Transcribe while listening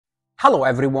Hello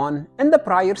everyone. In the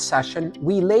prior session,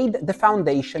 we laid the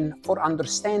foundation for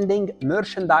understanding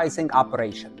merchandising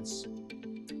operations.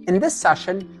 In this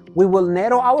session, we will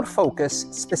narrow our focus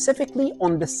specifically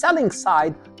on the selling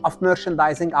side of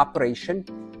merchandising operation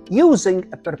using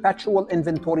a perpetual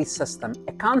inventory system,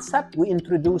 a concept we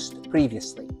introduced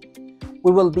previously.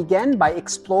 We will begin by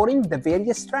exploring the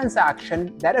various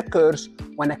transactions that occurs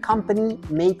when a company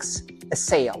makes a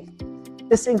sale.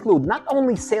 This includes not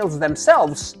only sales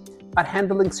themselves, but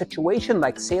handling situations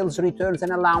like sales returns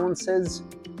and allowances,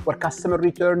 where customers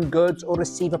return goods or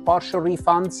receive a partial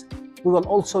refunds. We will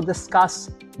also discuss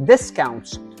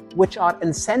discounts, which are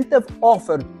incentive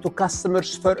offered to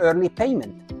customers for early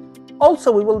payment.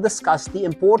 Also, we will discuss the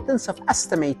importance of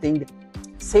estimating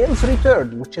sales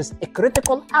return, which is a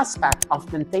critical aspect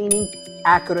of maintaining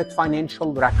accurate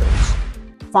financial records.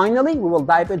 Finally, we will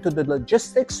dive into the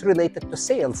logistics related to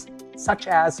sales, such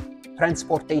as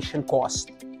transportation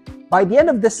cost. By the end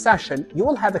of this session, you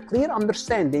will have a clear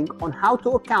understanding on how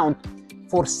to account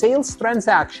for sales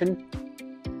transaction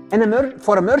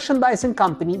for a merchandising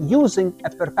company using a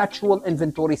perpetual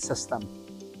inventory system.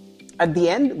 At the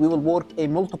end, we will work a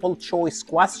multiple choice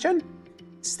question.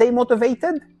 Stay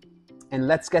motivated, and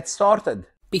let's get started.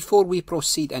 Before we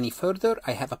proceed any further,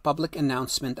 I have a public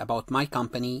announcement about my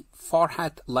company,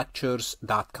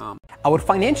 farhatlectures.com. Our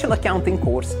financial accounting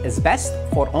course is best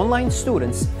for online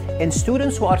students and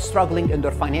students who are struggling in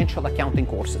their financial accounting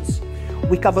courses.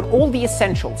 We cover all the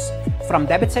essentials from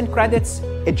debits and credits,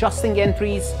 adjusting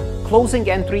entries, closing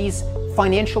entries,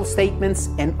 financial statements,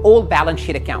 and all balance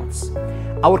sheet accounts.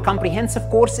 Our comprehensive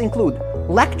course includes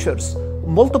lectures,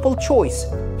 multiple choice,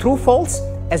 true, false,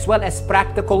 as well as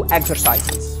practical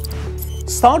exercises.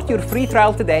 Start your free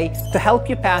trial today to help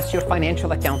you pass your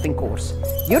financial accounting course.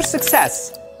 Your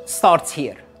success starts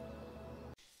here.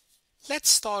 Let's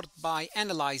start by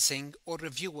analyzing or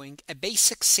reviewing a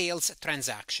basic sales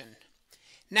transaction.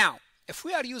 Now, if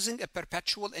we are using a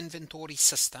perpetual inventory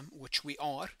system, which we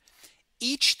are,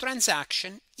 each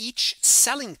transaction, each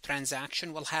selling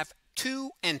transaction will have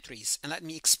two entries, and let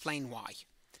me explain why.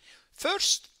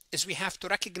 First is we have to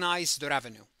recognize the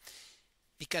revenue,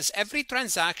 because every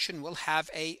transaction will have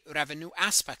a revenue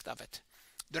aspect of it.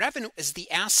 The revenue is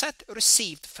the asset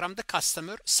received from the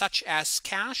customer, such as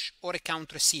cash or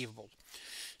account receivable.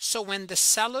 So when the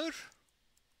seller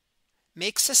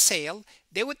makes a sale,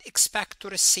 they would expect to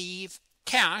receive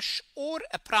cash or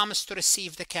a promise to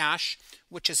receive the cash,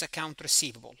 which is account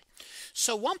receivable.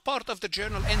 So one part of the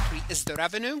journal entry is the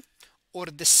revenue or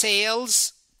the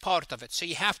sales part of it. So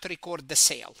you have to record the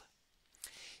sale.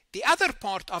 The other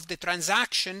part of the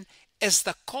transaction is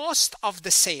the cost of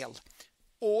the sale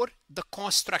or the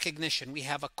cost recognition. We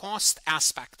have a cost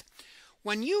aspect.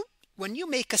 When you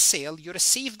make a sale, you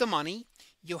receive the money,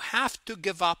 you have to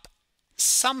give up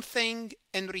something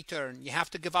in return. You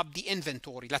have to give up the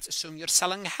inventory. Let's assume you're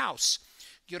selling a house.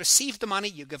 You receive the money,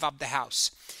 you give up the house.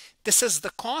 This is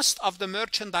the cost of the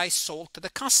merchandise sold to the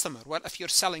customer. Well, if you're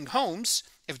selling homes,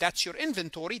 if that's your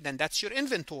inventory, then that's your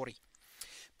inventory.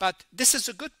 But this is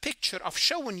a good picture of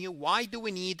showing you why do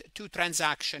we need two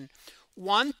transactions.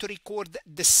 One to record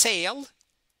the sale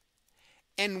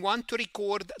and one to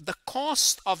record the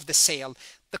cost of the sale.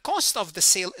 The cost of the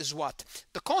sale is what?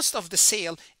 The cost of the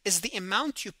sale is the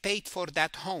amount you paid for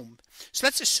that home. So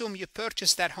let's assume you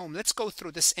purchased that home. Let's go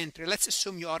through this entry. Let's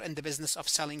assume you are in the business of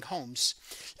selling homes.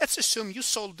 Let's assume you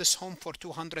sold this home for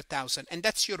 $200,000 and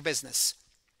that's your business.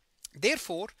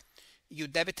 Therefore, you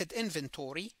debited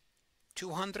inventory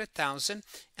 $200,000,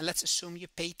 and let's assume you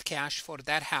paid cash for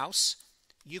that house.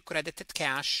 You credited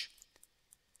cash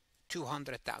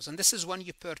 $200,000. This is when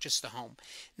you purchased the home.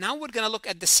 Now we're going to look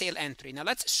at the sale entry. Now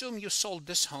let's assume you sold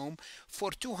this home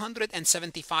for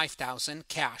 $275,000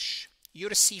 cash. You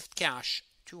received cash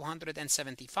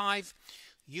 $275,000.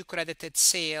 You credited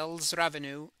sales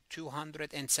revenue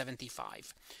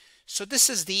 $275,000. So this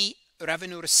is the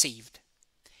revenue received.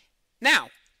 Now,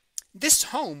 this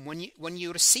home, when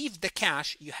you receive the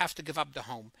cash, you have to give up the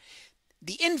home.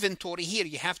 The inventory here,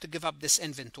 you have to give up this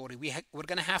inventory. We're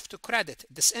going to have to credit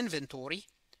this inventory,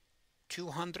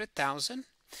 $200,000,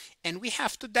 and we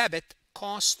have to debit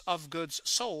cost of goods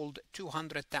sold,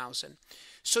 $200,000.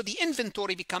 So the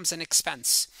inventory becomes an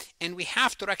expense, and we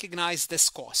have to recognize this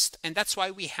cost. And that's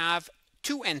why we have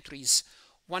two entries,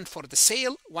 one for the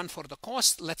sale, one for the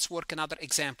cost. Let's work another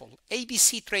example.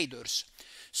 ABC Traders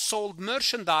sold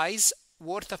merchandise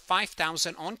worth of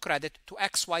 $5,000 on credit to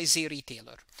XYZ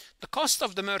retailer. The cost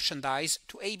of the merchandise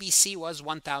to ABC was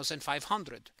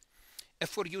 $1,500.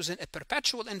 If we're using a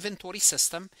perpetual inventory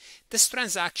system, this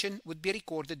transaction would be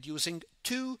recorded using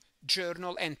two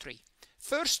journal entry.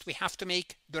 First, we have to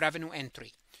make the revenue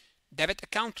entry. debit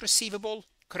account receivable,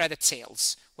 credit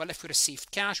sales. Well, if we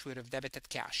received cash, we would have debited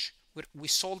cash. We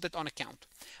sold it on account.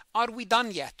 Are we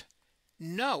done yet?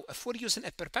 No. If we're using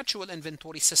a perpetual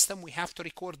inventory system, we have to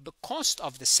record the cost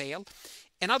of the sale.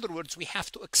 In other words, we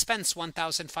have to expense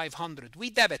 $1,500. We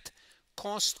debit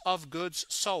cost of goods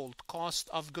sold, cost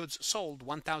of goods sold,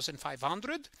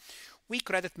 $1,500. We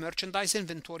credit merchandise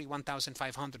inventory,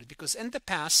 $1,500, because in the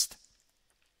past,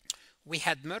 we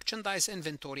had merchandise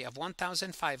inventory of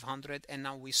 $1,500 and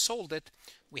now we sold it.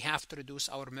 We have to reduce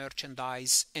our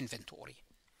merchandise inventory.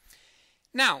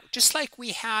 Now, just like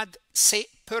we had, say,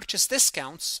 purchase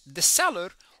discounts, the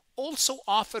seller also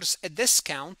offers a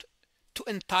discount to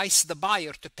entice the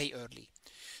buyer to pay early.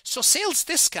 So sales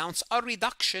discounts are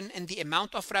reduction in the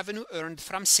amount of revenue earned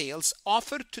from sales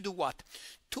offered to do what?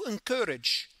 To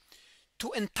encourage,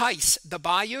 to entice the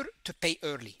buyer to pay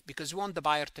early, because we want the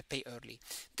buyer to pay early.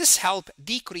 This helps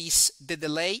decrease the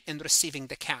delay in receiving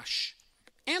the cash,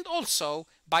 and also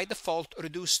by default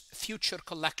reduce future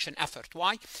collection effort.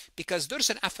 Why? Because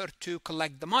there's an effort to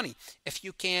collect the money. If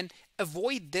you can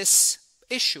avoid this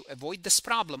issue, avoid this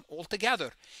problem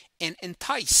altogether, and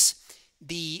entice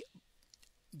the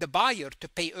buyer to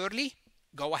pay early,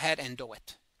 go ahead and do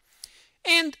it.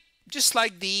 And just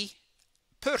like the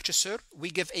purchaser, we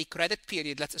give a credit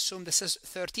period. Let's assume this is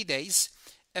 30 days.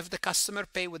 If the customer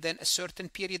pay within a certain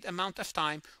period amount of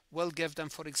time, we'll give them,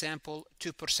 for example,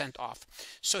 2% off.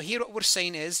 So here what we're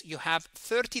saying is you have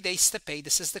 30 days to pay.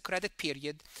 This is the credit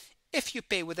period. If you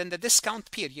pay within the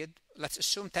discount period, let's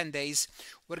assume 10 days,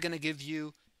 we're going to give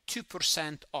you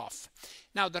 2% off.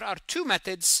 Now, there are two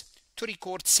methods to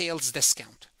record sales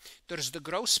discount. There's the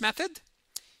gross method.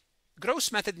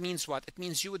 Gross method means what? It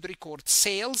means you would record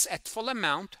sales at full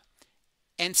amount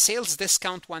and sales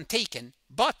discount when taken.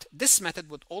 But this method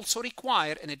would also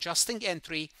require an adjusting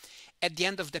entry at the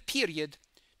end of the period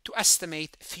to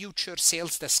estimate future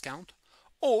sales discount.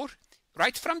 Or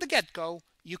right from the get-go,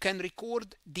 you can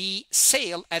record the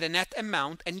sale at a net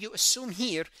amount, and you assume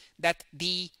here that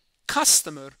the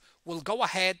customer will go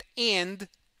ahead and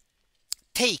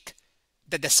take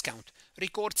the discount.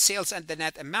 Record sales at the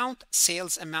net amount,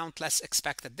 sales amount less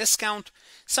expected discount.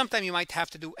 Sometimes you might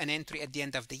have to do an entry at the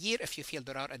end of the year if you feel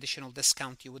there are additional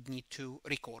discount you would need to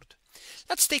record.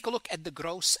 Let's take a look at the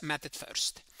gross method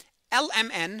first.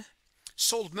 LMN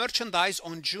sold merchandise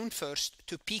on June 1st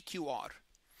to PQR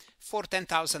for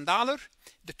 $10,000.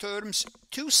 The terms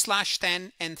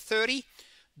 2/10 and 30.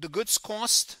 The goods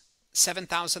cost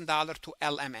 $7,000 to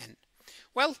LMN.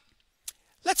 Well,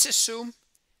 let's assume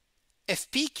if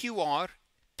PQR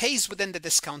pays within the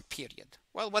discount period.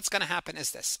 Well, what's going to happen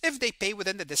is this. If they pay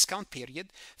within the discount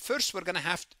period, first we're going to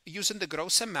have, using the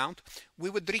gross amount, we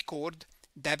would record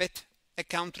debit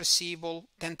account receivable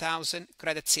 10,000,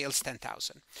 credit sales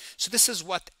 10,000. So this is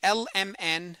what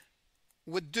LMN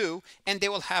would do, and they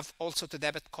will have also the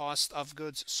debit cost of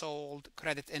goods sold,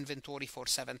 credit inventory for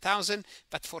 7,000,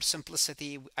 but for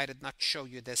simplicity, I did not show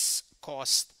you this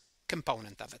cost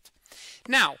component of it.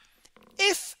 Now,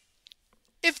 if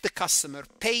the customer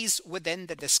pays within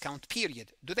the discount period,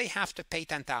 do they have to pay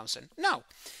 10,000? No.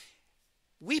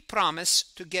 We promise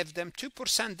to give them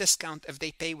 2% discount if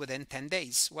they pay within 10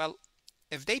 days. Well,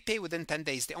 if they pay within 10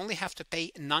 days, they only have to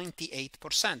pay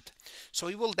 98%. So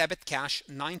we will debit cash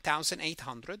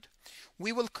 9,800.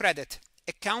 We will credit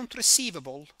account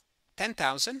receivable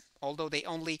 10,000, although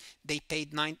they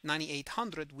paid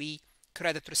 9,800, we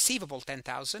credit receivable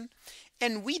 10,000,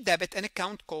 and we debit an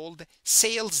account called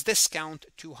sales discount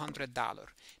 $200.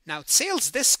 Now,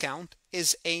 sales discount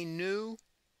is a new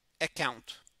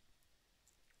account.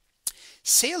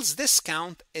 Sales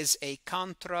discount is a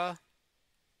contra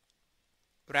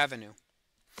revenue.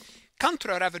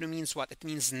 Contra revenue means what? It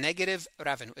means negative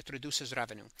revenue. It reduces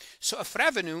revenue. So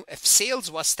if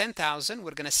sales was 10,000,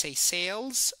 we're going to say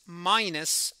sales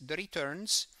minus the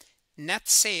returns. Net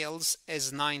sales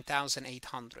is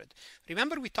 9,800.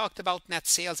 Remember we talked about net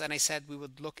sales and I said we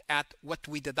would look at what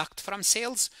we deduct from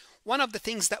sales. One of the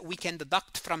things that we can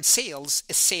deduct from sales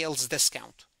is sales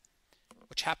discount,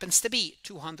 which happens to be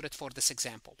 200 for this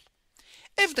example.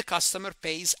 If the customer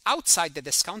pays outside the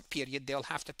discount period, they'll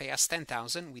have to pay us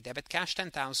 10,000. We debit cash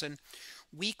 10,000.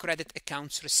 We credit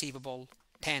accounts receivable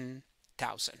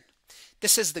 10,000.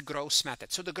 This is the gross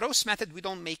method. So the gross method, we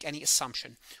don't make any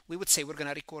assumption. We would say we're going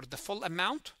to record the full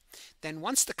amount. Then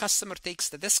once the customer takes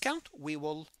the discount, we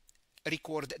will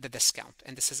record the discount.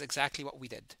 And this is exactly what we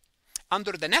did.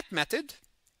 Under the net method,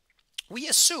 we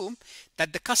assume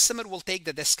that the customer will take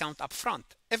the discount up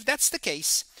front. If that's the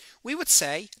case, we would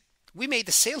say we made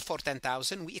a sale for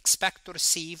 10,000. We expect to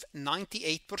receive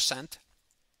 98%.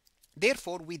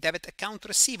 Therefore, we debit account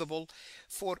receivable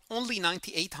for only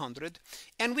 $9,800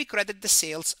 and we credit the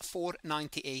sales for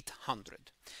 $9,800.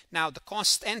 Now the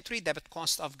cost entry, debit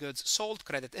cost of goods sold,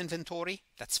 credit inventory,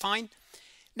 that's fine.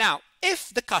 Now, if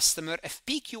the customer, if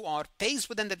PQR pays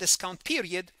within the discount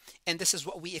period, and this is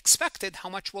what we expected, how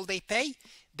much will they pay?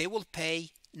 They will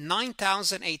pay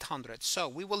 $9,800. So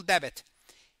we will debit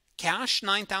cash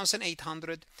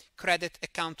 $9,800, credit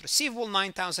account receivable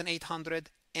 $9,800,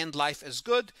 and life is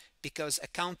good because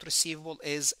account receivable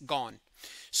is gone.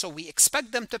 So we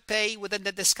expect them to pay within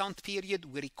the discount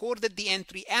period. We recorded the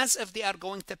entry as if they are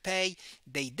going to pay.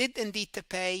 They did indeed to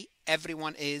pay.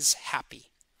 Everyone is happy.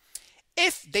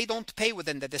 If they don't pay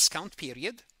within the discount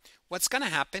period, what's going to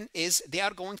happen is they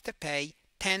are going to pay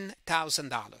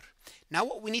 $10,000. Now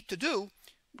what we need to do,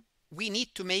 we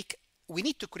need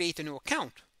to create a new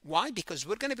account. Why? Because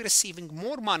we're going to be receiving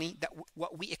more money than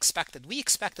what we expected. We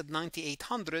expected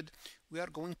 $9,800. We are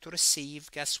going to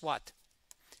receive, guess what?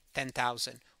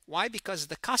 $10,000. Why? Because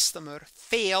the customer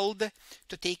failed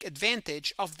to take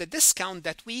advantage of the discount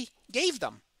that we gave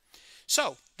them.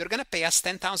 So they're going to pay us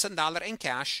 $10,000 in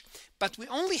cash, but we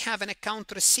only have an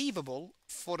account receivable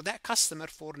for that customer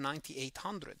for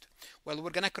 $9,800. Well, we're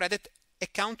going to credit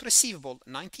account receivable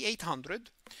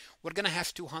 $9,800. We're going to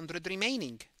have $200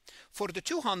 remaining. For the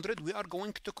 $200, we are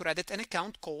going to credit an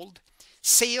account called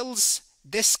sales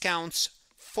discounts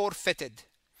forfeited.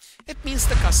 It means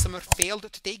the customer failed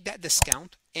to take that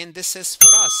discount, and this is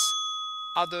for us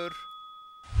other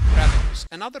revenues,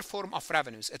 another form of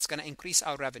revenues. It's going to increase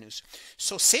our revenues.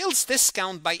 So sales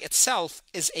discount by itself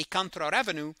is a contra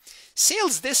revenue.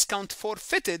 Sales discount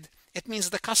forfeited, it means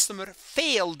the customer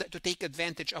failed to take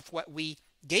advantage of what we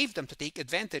gave them to take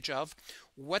advantage of.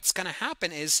 What's going to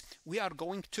happen is we are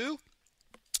going to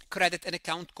credit an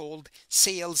account called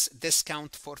sales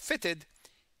discount forfeited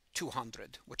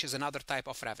 $200, which is another type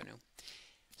of revenue.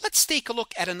 Let's take a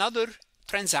look at another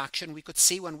transaction we could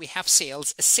see when we have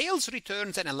sales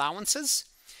returns and allowances.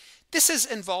 This is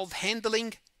involved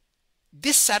handling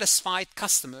dissatisfied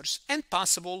customers and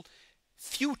possible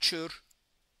future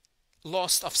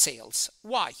loss of sales.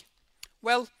 Why?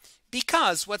 Well,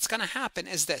 because what's going to happen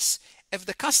is this. If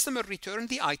the customer returned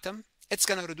the item, it's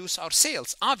going to reduce our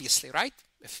sales, obviously, right?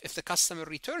 If the customer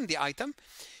returned the item,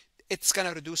 it's going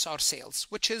to reduce our sales,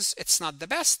 which is, it's not the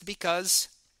best because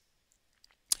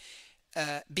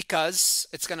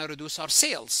it's going to reduce our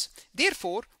sales.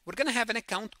 Therefore, we're going to have an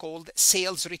account called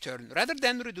sales return. Rather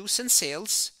than reducing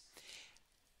sales,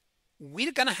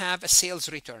 we're going to have a sales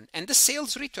return. And the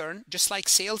sales return, just like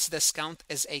sales discount,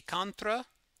 is a contra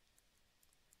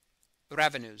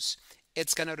revenues.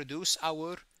 It's going to reduce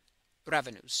our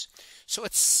revenues. So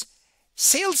it's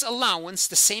sales allowance,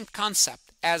 the same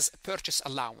concept as purchase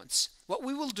allowance. What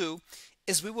we will do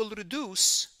is we will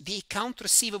reduce the account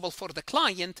receivable for the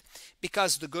client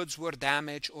because the goods were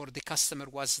damaged or the customer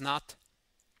was not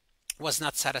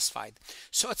satisfied.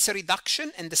 So it's a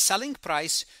reduction in the selling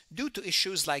price due to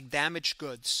issues like damaged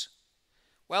goods.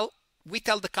 Well, we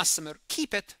tell the customer,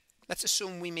 keep it. Let's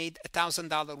assume we made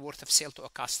 $1,000 worth of sale to a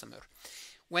customer.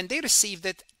 When they received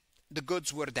it, the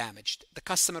goods were damaged. The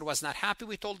customer was not happy.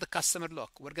 We told the customer,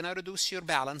 look, we're going to reduce your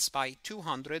balance by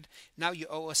 $200. Now you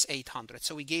owe us $800.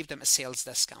 So we gave them a sales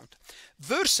discount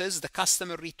versus the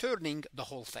customer returning the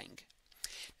whole thing.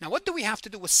 Now, what do we have to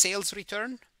do with sales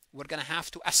return? We're going to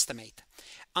have to estimate.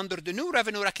 Under the new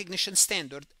revenue recognition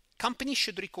standard, companies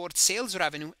should record sales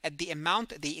revenue at the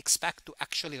amount they expect to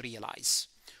actually realize.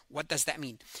 What does that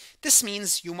mean? This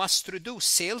means you must reduce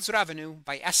sales revenue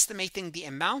by estimating the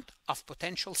amount of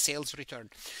potential sales return.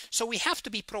 So we have to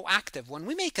be proactive. When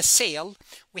we make a sale,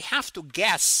 we have to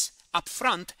guess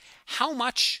upfront how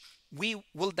much will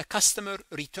the customer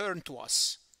return to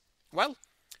us. Well,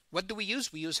 what do we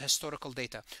use? We use historical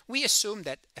data. We assume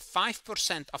that if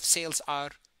 5% of sales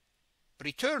are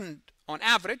returned on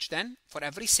average, then for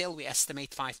every sale we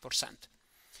estimate 5%.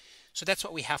 So that's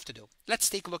what we have to do. Let's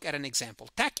take a look at an example.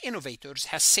 Tech Innovators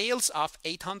has sales of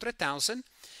 $800,000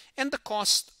 and the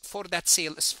cost for that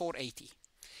sale is $480,000.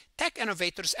 Tech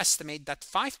Innovators estimate that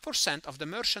 5% of the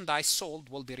merchandise sold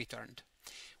will be returned.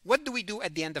 What do we do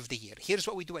at the end of the year? Here's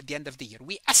what we do at the end of the year.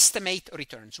 We estimate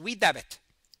returns. We debit.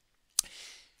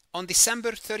 On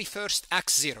December 31st,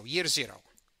 X0, year 0,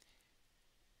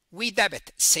 we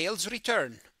debit sales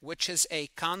return, which is a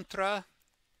contra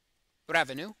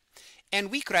revenue, and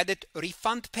we credit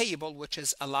refund payable, which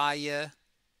is a liability.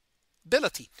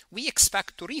 We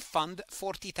expect to refund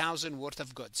 $40,000 worth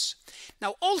of goods.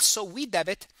 Now also we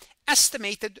debit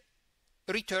estimated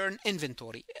return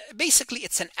inventory. Basically,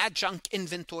 it's an adjunct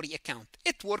inventory account.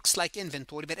 It works like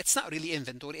inventory, but it's not really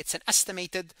inventory. It's an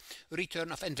estimated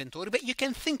return of inventory, but you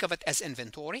can think of it as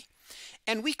inventory.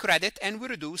 And we credit and we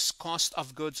reduce cost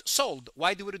of goods sold.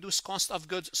 Why do we reduce cost of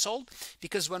goods sold?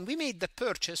 Because when we made the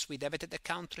purchase, we debited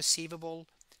account receivable,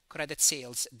 credit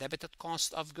sales, debited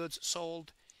cost of goods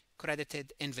sold,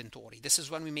 credited inventory. This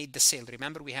is when we made the sale.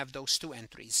 Remember, we have those two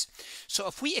entries. So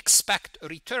if we expect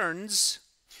returns,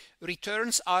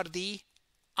 returns are the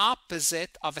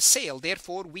opposite of a sale.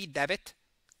 Therefore, we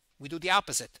do the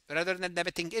opposite. Rather than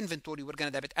debiting inventory, we're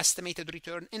going to debit estimated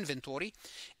return inventory,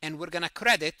 and we're going to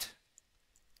credit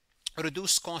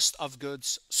reduce cost of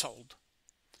goods sold.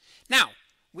 Now,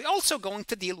 we're also going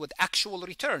to deal with actual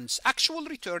returns. Actual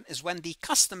return is when the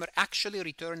customer actually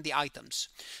returned the items.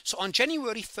 So on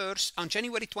January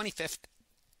 25th,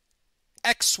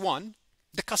 X1,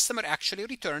 the customer actually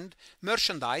returned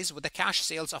merchandise with a cash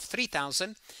sales of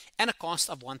 $3,000 and a cost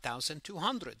of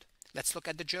 $1,200. Let's look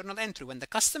at the journal entry. When the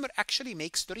customer actually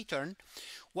makes the return,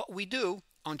 what we do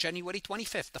on January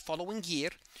 25th, the following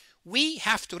year, we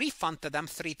have to refund to them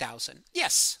 $3,000.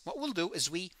 Yes, what we'll do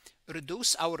is we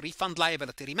reduce our refund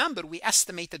liability. Remember, we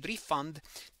estimated refund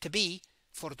to be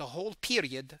for the whole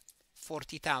period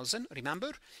 $40,000.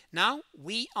 Remember, now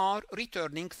we are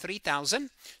returning $3,000,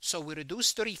 so we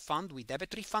reduce the refund, we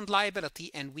debit refund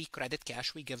liability, and we credit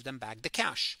cash. We give them back the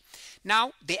cash.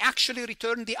 Now they actually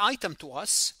return the item to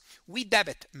us. We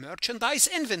debit merchandise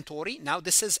inventory. Now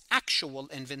this is actual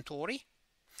inventory.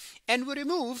 And we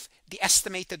remove the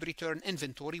estimated return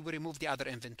inventory. We remove the other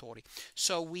inventory.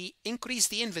 So we increase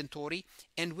the inventory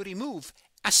and we remove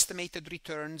estimated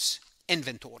returns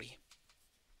inventory.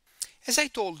 As I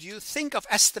told you, think of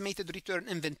estimated return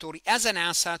inventory as an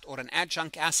asset or an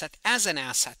adjunct asset as an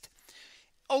asset.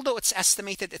 Although it's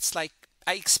estimated, it's like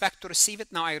I expect to receive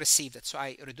it, now I received it. So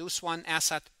I reduce one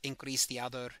asset, increase the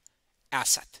other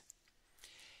asset.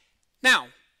 Now,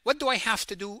 what do I have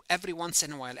to do every once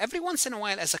in a while? Every once in a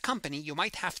while, as a company, you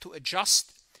might have to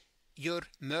adjust your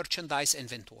merchandise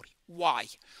inventory. Why?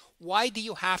 Why do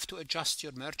you have to adjust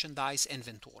your merchandise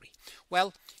inventory?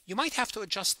 Well, you might have to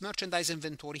adjust merchandise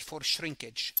inventory for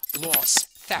shrinkage, loss,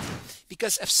 theft.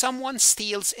 Because if someone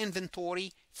steals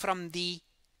inventory from the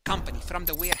company, from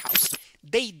the warehouse,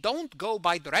 they don't go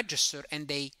by the register and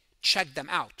they check them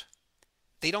out.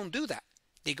 They don't do that.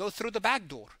 They go through the back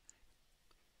door.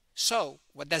 So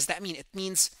what does that mean? It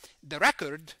means the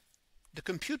record, the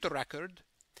computer record,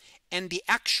 and the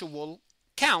actual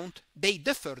count, they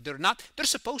differ. They're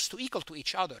supposed to equal to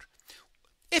each other.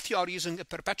 If you are using a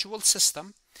perpetual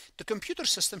system, the computer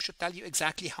system should tell you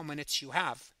exactly how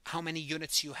many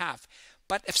units you have.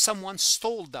 But if someone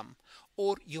stole them,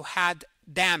 or you had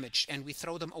damage and we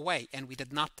throw them away and we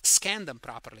did not scan them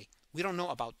properly, we don't know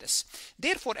about this.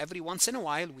 Therefore, every once in a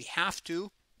while, we have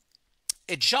to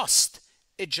adjust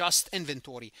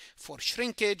inventory for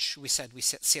shrinkage. We said we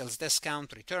set sales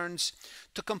discount, returns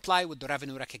to comply with the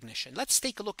revenue recognition. Let's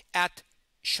take a look at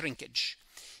shrinkage.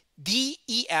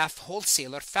 DEF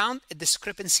wholesaler found a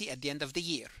discrepancy at the end of the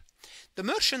year. The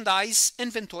merchandise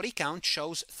inventory count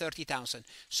shows 30,000.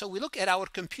 So we look at our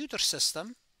computer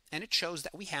system and it shows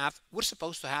that we're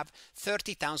supposed to have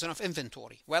 30,000 of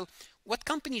inventory. Well, what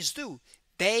companies do?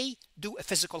 They do a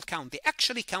physical count. They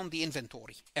actually count the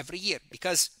inventory every year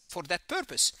because for that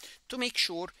purpose, to make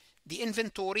sure the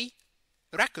inventory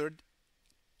record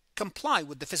comply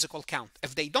with the physical count.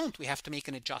 If they don't, we have to make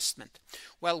an adjustment.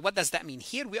 Well, what does that mean?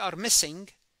 Here we are missing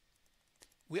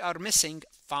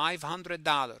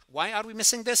 $500. Why are we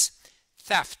missing this?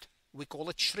 Theft. We call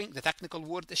it shrink. The technical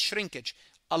word is shrinkage.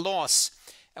 A loss.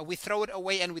 We throw it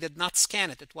away and we did not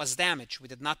scan it. It was damaged. We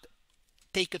did not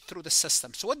take it through the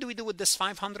system. So what do we do with this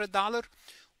 $500?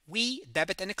 We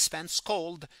debit an expense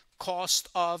called cost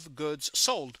of goods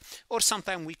sold, or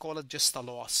sometimes we call it just a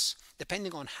loss,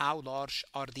 depending on how large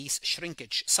are these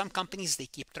shrinkage. Some companies, they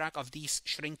keep track of these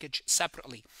shrinkage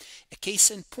separately. A case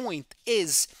in point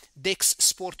is Dick's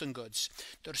Sporting Goods.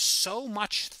 There's so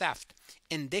much theft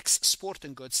in Dick's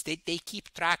Sporting Goods that they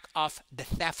keep track of the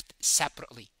theft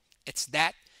separately. It's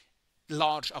that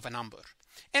large of a number.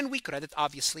 And we credit,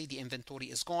 obviously, the inventory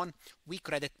is gone. We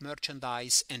credit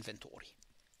merchandise inventory.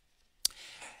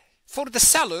 For the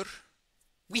seller,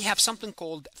 we have something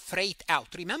called freight out.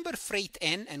 Remember freight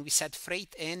in, and we said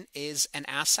freight in is an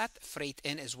asset. Freight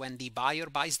in is when the buyer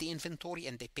buys the inventory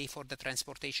and they pay for the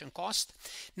transportation cost.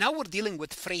 Now we're dealing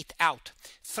with freight out.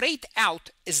 Freight out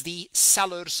is the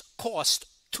seller's cost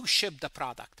to ship the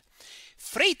product.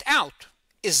 Freight out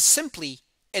is simply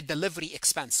a delivery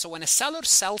expense. So when a seller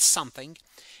sells something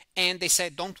and they say,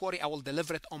 don't worry, I will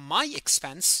deliver it on my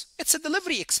expense, it's a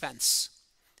delivery expense.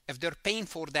 if they're paying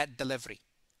for that delivery.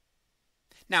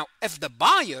 Now, if the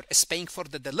buyer is paying for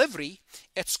the delivery,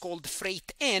 it's called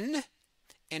freight in,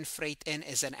 and freight in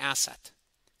is an asset.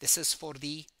 This is for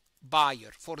the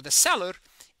buyer. For the seller,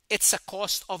 it's a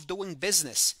cost of doing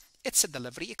business. It's a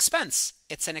delivery expense.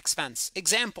 It's an expense.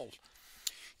 Example,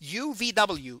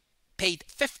 UVW paid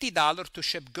 $50 to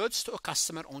ship goods to a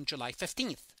customer on July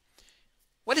 15th.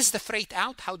 What is the freight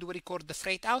out? How do we record the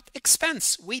freight out?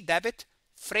 Expense. We debit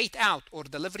freight out or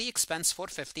delivery expense for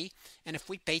 $50, and if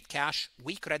we paid cash,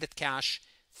 we credit cash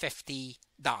 $50.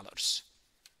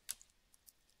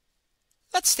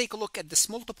 Let's take a look at this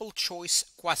multiple choice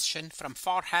question from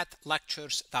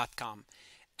farhatlectures.com.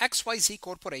 XYZ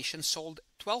Corporation sold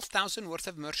 $12,000 worth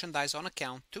of merchandise on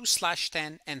account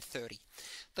 2/10 and 30.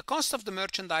 The cost of the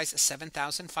merchandise is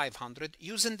 $7,500.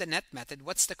 Using the net method,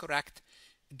 what's the correct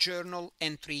journal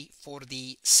entry for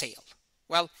the sale?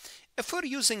 Well, if we're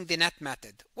using the net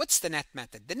method, what's the net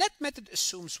method? The net method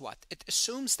assumes what? It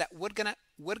assumes that we're gonna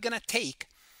take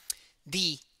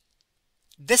the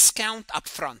discount up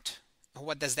front.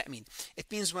 What does that mean?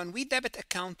 It means when we debit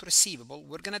account receivable,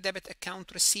 we're gonna debit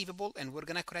account receivable and we're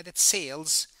gonna credit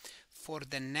sales for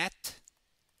the net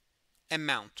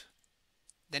amount.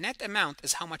 The net amount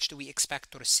is how much do we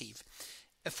expect to receive.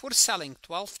 If we're selling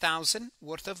 $12,000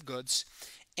 worth of goods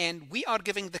and we are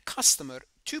giving the customer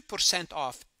 2%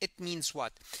 off, it means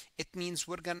what? It means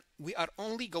we are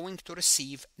only going to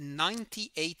receive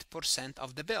 98%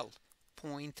 of the bill.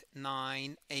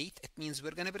 0.98. It means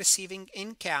we're going to be receiving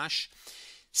in cash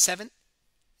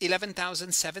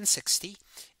 $11,760.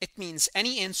 It means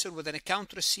any answer with an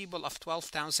account receivable of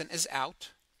 $12,000 is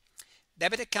out.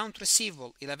 Debit account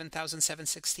receivable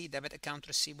 $11,760. Debit account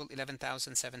receivable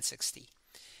 $11,760.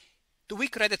 Do we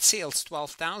credit sales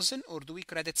 $12,000 or do we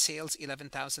credit sales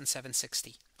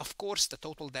 $11,760? Of course, the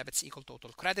total debits equal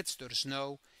total credits. There's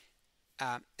no,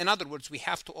 in other words, we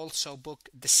have to also book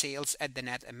the sales at the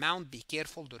net amount. Be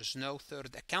careful, there's no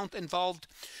third account involved.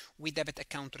 We debit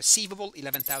account receivable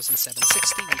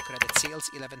 $11,760. We credit sales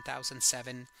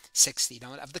 $11,760.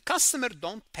 Now, if the customer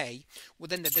don't pay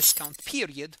within the discount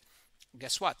period,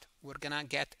 guess what? We're gonna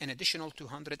get an additional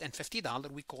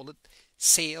 $250. We call it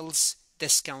sales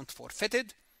discount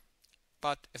forfeited.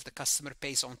 But if the customer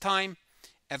pays on time,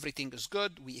 everything is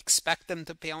good. We expect them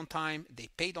to pay on time. They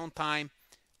paid on time.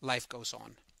 Life goes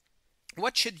on.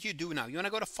 What should you do now? You want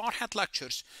to go to Farhat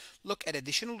Lectures, look at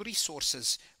additional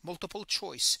resources, multiple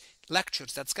choice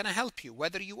lectures that's going to help you,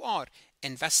 whether you are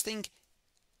investing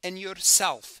in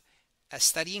yourself,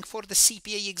 studying for the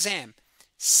CPA exam,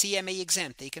 CMA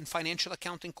exam, taking financial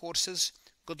accounting courses.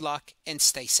 Good luck and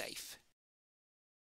stay safe.